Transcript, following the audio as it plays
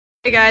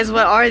Hey guys,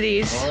 what are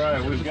these?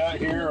 Alright, we've got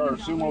here our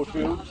sumo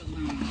tubes.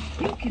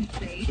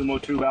 Sumo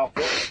tube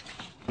outfit.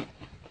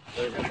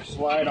 They're going to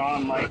slide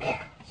on like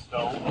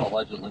stone.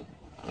 Allegedly.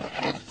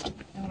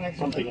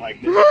 Something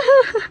like this.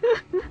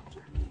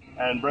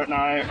 And Brett and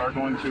I are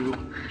going to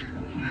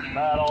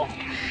battle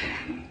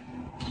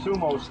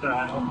sumo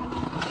style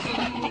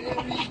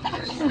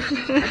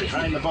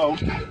behind the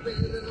boat.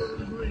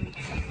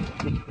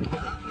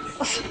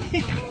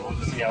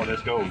 We'll see how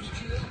this goes.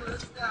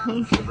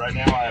 But right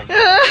now I have...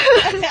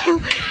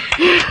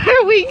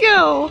 Here we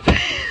go!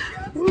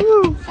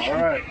 Woo.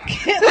 Alright.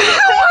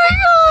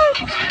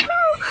 Oh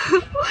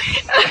my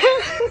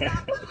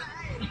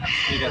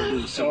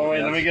god! So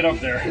wait, let me get up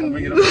there.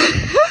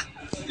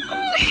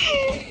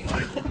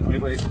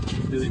 Wait.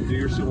 Do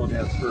your sumo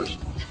dance first.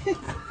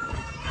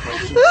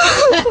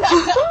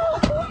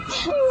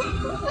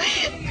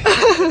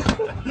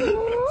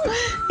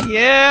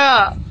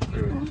 Yeah!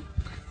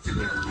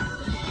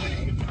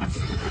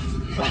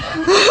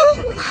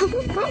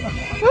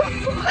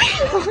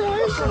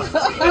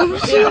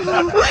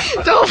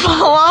 Don't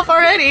fall off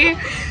already.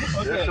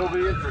 This will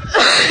be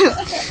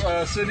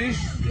interesting. Cindy?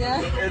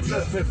 Yeah? It's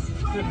our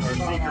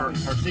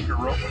secret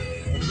rope.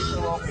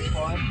 Secret rope is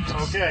fine.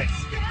 Okay.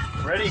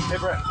 Ready? Hey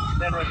Brett,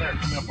 stand right there. I'm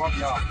going to bump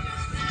you off.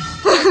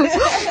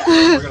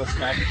 We're going to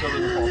smack each other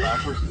and fall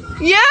backwards.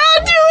 Yeah,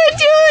 do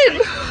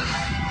it!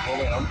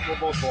 Hold on, we'll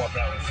both go up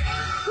that way.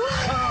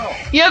 Oh.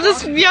 You have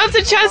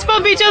to chest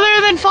bump each other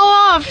and then fall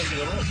off.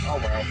 Oh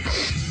well.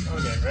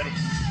 Okay, ready?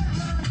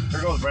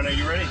 Here goes, Brenda.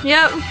 You ready?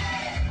 Yep.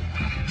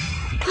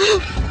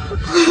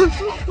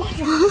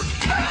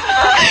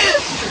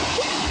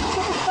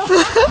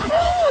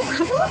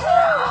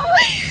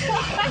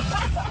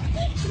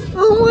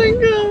 Oh my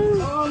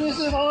god. Oh, this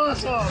is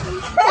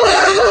awesome.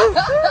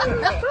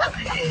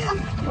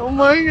 Oh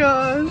my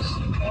gosh.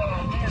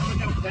 Oh man, look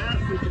how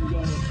fast we can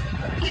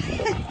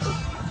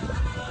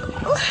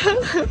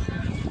go.